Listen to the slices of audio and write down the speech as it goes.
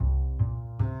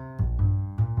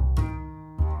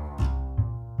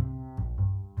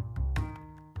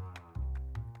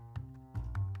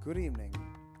Good evening.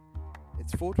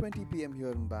 It's 4:20 p.m.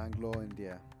 here in Bangalore,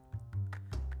 India.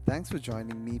 Thanks for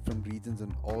joining me from regions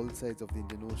on all sides of the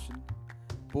Indian Ocean,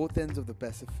 both ends of the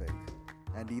Pacific,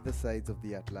 and either sides of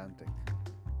the Atlantic.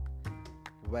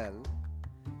 Well,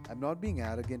 I'm not being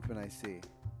arrogant when I say,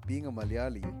 being a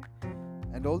Malayali,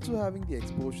 and also having the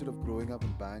exposure of growing up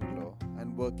in Bangalore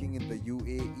and working in the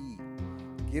UAE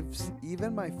gives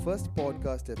even my first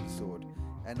podcast episode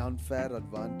an unfair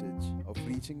advantage of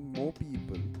reaching more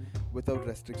people without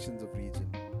restrictions of region.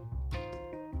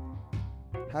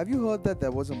 Have you heard that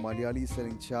there was a Malayali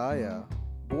selling chaya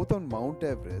both on Mount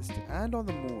Everest and on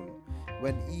the moon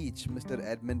when each Mr.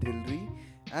 Edmund Hillary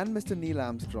and Mr. Neil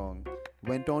Armstrong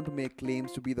went on to make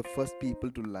claims to be the first people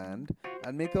to land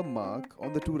and make a mark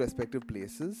on the two respective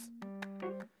places?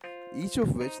 Each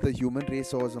of which the human race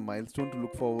saw as a milestone to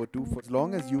look forward to for as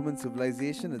long as human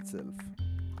civilization itself.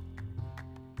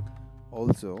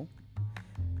 Also,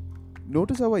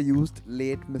 notice how I used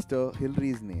late Mr.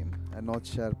 Hillary's name and not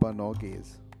Sherpa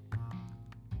Norgay's.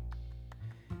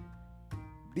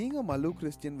 Being a Malu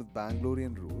Christian with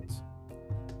Bangalorean roots,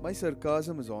 my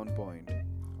sarcasm is on point,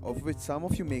 of which some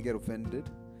of you may get offended,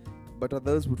 but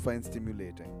others would find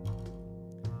stimulating.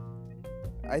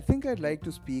 I think I'd like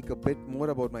to speak a bit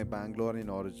more about my Bangalorean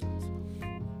origins.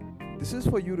 This is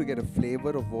for you to get a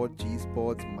flavor of what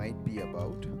G-Sports might be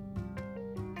about.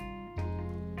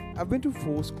 I've been to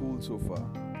 4 schools so far,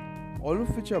 all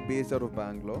of which are based out of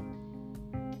Bangalore.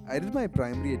 I did my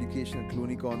primary education at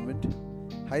Cluny Convent,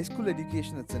 high school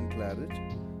education at St. Claret,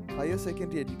 higher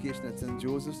secondary education at St.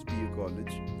 Joseph's BU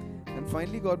College, and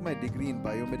finally got my degree in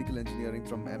biomedical engineering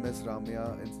from MS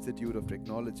Ramaya Institute of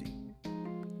Technology.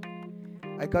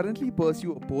 I currently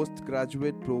pursue a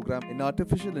postgraduate program in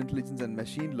artificial intelligence and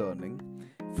machine learning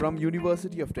from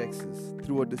University of Texas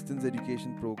through a distance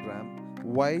education program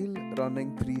while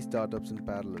running 3 startups in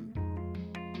parallel.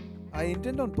 I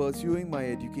intend on pursuing my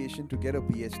education to get a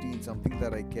PhD in something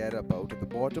that I care about at the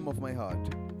bottom of my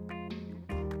heart.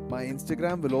 My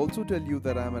Instagram will also tell you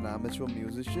that I am an amateur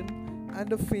musician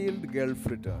and a failed Gulf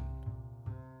return.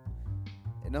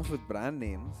 Enough with brand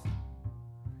names.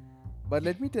 But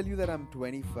let me tell you that I'm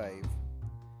 25.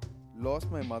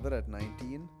 Lost my mother at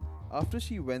 19 after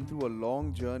she went through a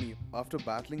long journey after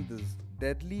battling this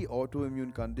deadly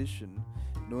autoimmune condition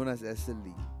known as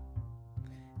SLE.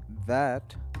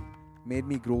 That made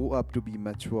me grow up to be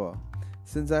mature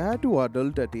since I had to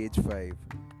adult at age 5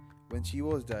 when she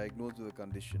was diagnosed with the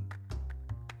condition.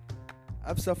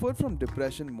 I've suffered from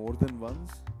depression more than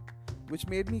once, which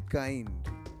made me kind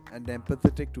and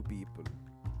empathetic to people.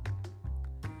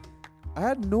 I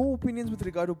had no opinions with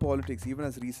regard to politics even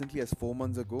as recently as 4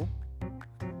 months ago.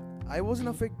 I wasn't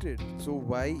affected, so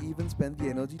why even spend the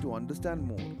energy to understand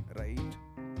more, right?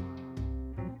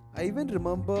 I even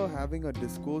remember having a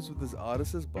discourse with this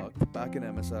RSS bug back in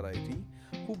MSRIT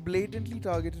who blatantly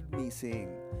targeted me saying,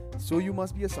 "So you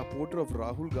must be a supporter of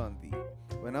Rahul Gandhi,"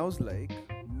 when I was like,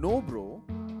 "No bro,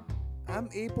 I'm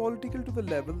apolitical to the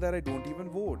level that I don't even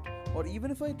vote, or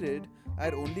even if I did,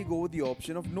 I'd only go with the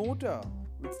option of NOTA,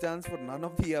 which stands for none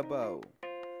of the above."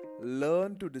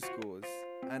 Learn to discourse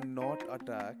and not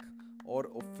attack or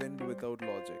offend without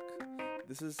logic.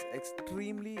 This is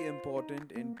extremely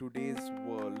important in today's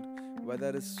world where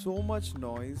there is so much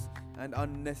noise and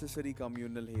unnecessary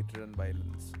communal hatred and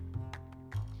violence.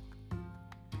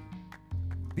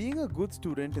 Being a good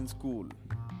student in school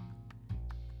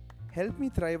helped me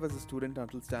thrive as a student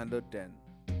until standard 10.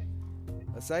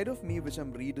 A side of me which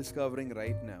I'm rediscovering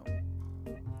right now.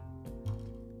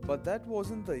 But that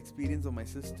wasn't the experience of my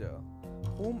sister,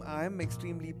 whom I am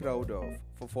extremely proud of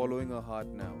for following her heart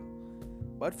now.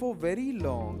 But for very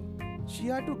long, she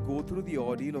had to go through the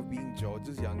ordeal of being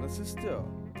George's younger sister.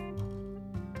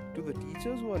 To the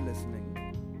teachers who are listening,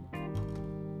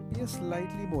 be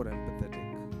slightly more empathetic.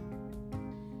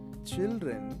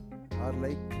 Children are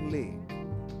like clay.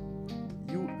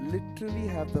 You literally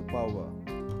have the power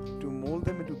to mold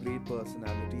them into great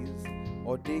personalities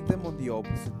or take them on the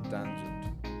opposite tangent.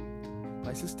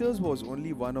 My sister's was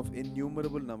only one of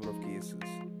innumerable number of cases.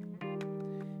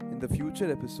 In the future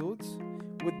episodes,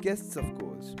 with guests of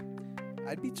course,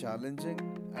 I'd be challenging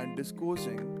and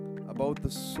discoursing about the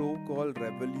so-called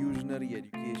revolutionary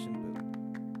education bill.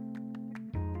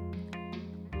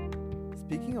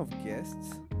 Speaking of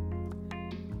guests,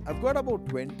 I've got about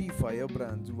 20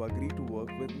 firebrands who agree to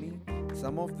work with me,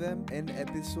 some of them in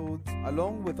episodes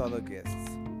along with other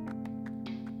guests.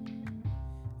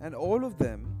 And all of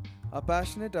them are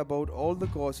passionate about all the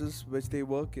causes which they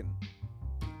work in.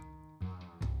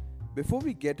 Before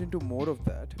we get into more of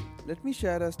that, let me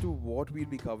share as to what we'll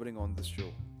be covering on this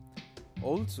show.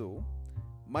 Also,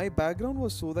 My background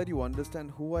was so that you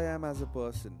understand who I am as a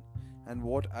person and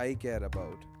what I care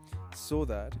about, so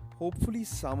that hopefully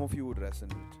some of you would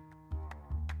resonate.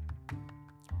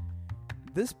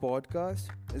 This podcast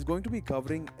is going to be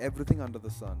covering everything under the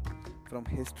sun, from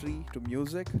history to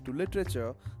music to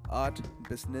literature, art,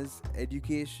 business,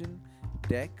 education,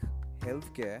 tech,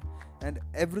 healthcare, and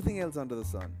everything else under the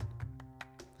sun.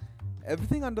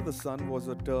 Everything under the sun was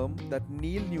a term that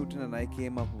Neil Newton and I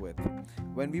came up with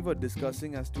when we were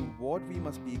discussing as to what we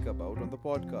must speak about on the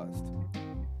podcast.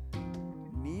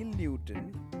 Neil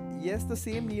Newton, yes, the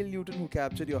same Neil Newton who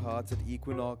captured your hearts at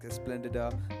Equinox,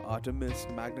 Esplendida, Artemis,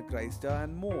 Magna Christa,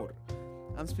 and more.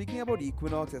 I'm speaking about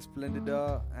Equinox,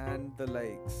 Esplendida, and the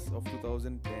likes of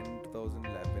 2010,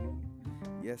 2011.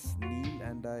 Yes, Neil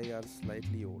and I are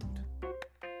slightly old.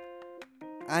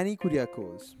 Annie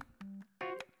Kuriakose,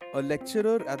 a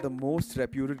lecturer at the most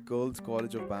reputed girls'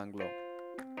 college of Bangalore.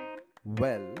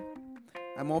 Well,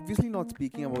 I'm obviously not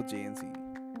speaking about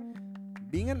JNC.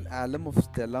 Being an alum of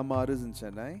Stella Maris in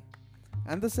Chennai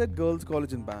and the said girls'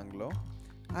 college in Bangalore,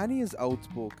 Annie is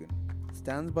outspoken,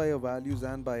 stands by her values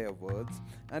and by her words,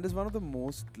 and is one of the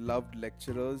most loved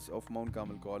lecturers of Mount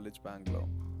Carmel College, Bangalore.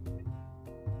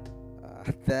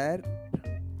 There,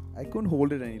 I couldn't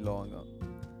hold it any longer.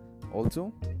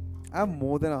 Also, I have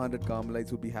more than 100 Carmelites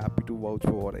who'd be happy to vouch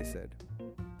for what I said.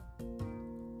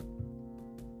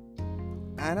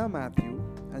 Anna Matthew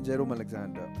and Jerome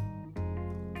Alexander.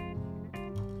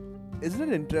 Isn't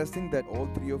it interesting that all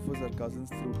three of us are cousins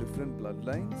through different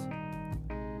bloodlines?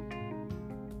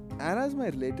 Anna is my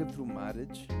relative through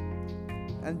marriage,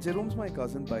 and Jerome's my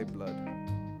cousin by blood.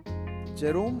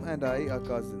 Jerome and I are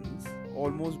cousins,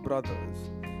 almost brothers,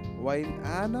 while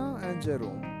Anna and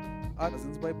Jerome are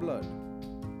cousins by blood.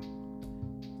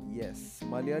 Yes,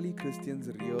 Malayali Christians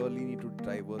really need to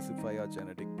diversify our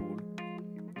genetic pool.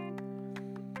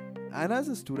 Anna is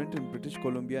a student in British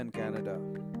Columbia and Canada.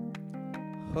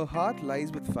 Her heart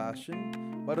lies with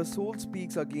fashion, but her soul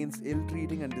speaks against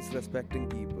ill-treating and disrespecting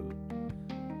people.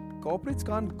 Corporates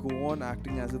can't go on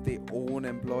acting as if they own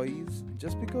employees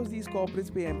just because these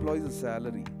corporates pay employees a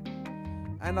salary.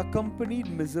 An accompanied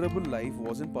miserable life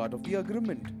wasn't part of the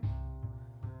agreement.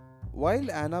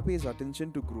 While Anna pays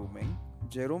attention to grooming,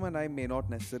 Jerome and I may not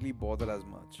necessarily bother as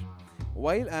much.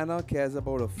 While Anna cares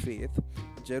about her faith,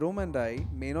 Jerome and I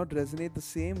may not resonate the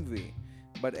same way,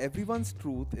 but everyone's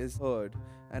truth is heard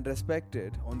and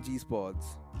respected on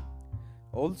G-Spots.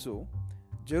 Also,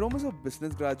 Jerome is a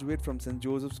business graduate from St.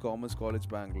 Joseph's Commerce College,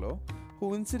 Bangalore,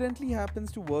 who incidentally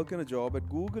happens to work in a job at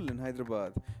Google in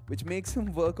Hyderabad, which makes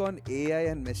him work on AI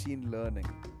and machine learning.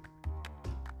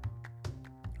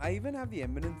 I even have the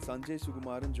eminent Sanjay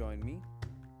Sukumaran join me.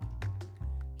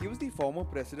 He was the former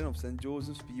president of St.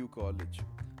 Joseph's PU College,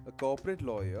 a corporate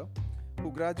lawyer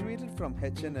who graduated from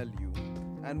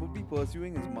HNLU and would be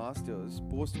pursuing his master's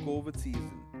post-COVID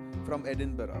season from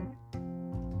Edinburgh.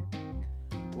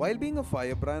 While being a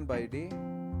firebrand by day,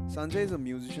 Sanjay is a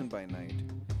musician by night,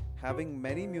 having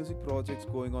many music projects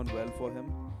going on well for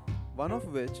him, one of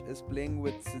which is playing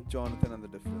with Sid Jonathan and the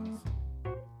Difference.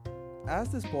 As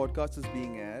this podcast is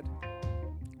being aired,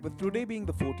 with today being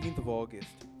the 14th of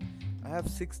August, I have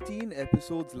 16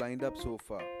 episodes lined up so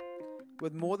far,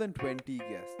 with more than 20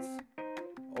 guests,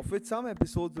 of which some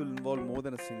episodes will involve more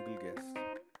than a single guest.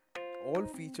 All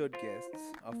featured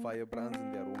guests are firebrands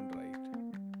in their own right.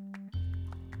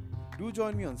 Do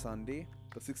join me on Sunday,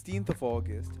 the 16th of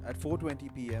August at 4:20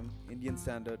 p.m. Indian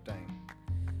Standard Time,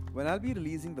 when I'll be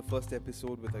releasing the first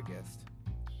episode with a guest.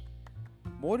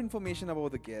 More information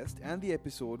about the guest and the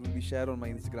episode will be shared on my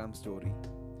Instagram story.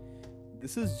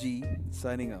 This is G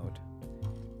signing out.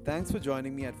 Thanks for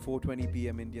joining me at 4:20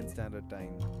 p.m. Indian Standard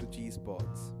Time to G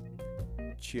Spots.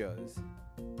 Cheers.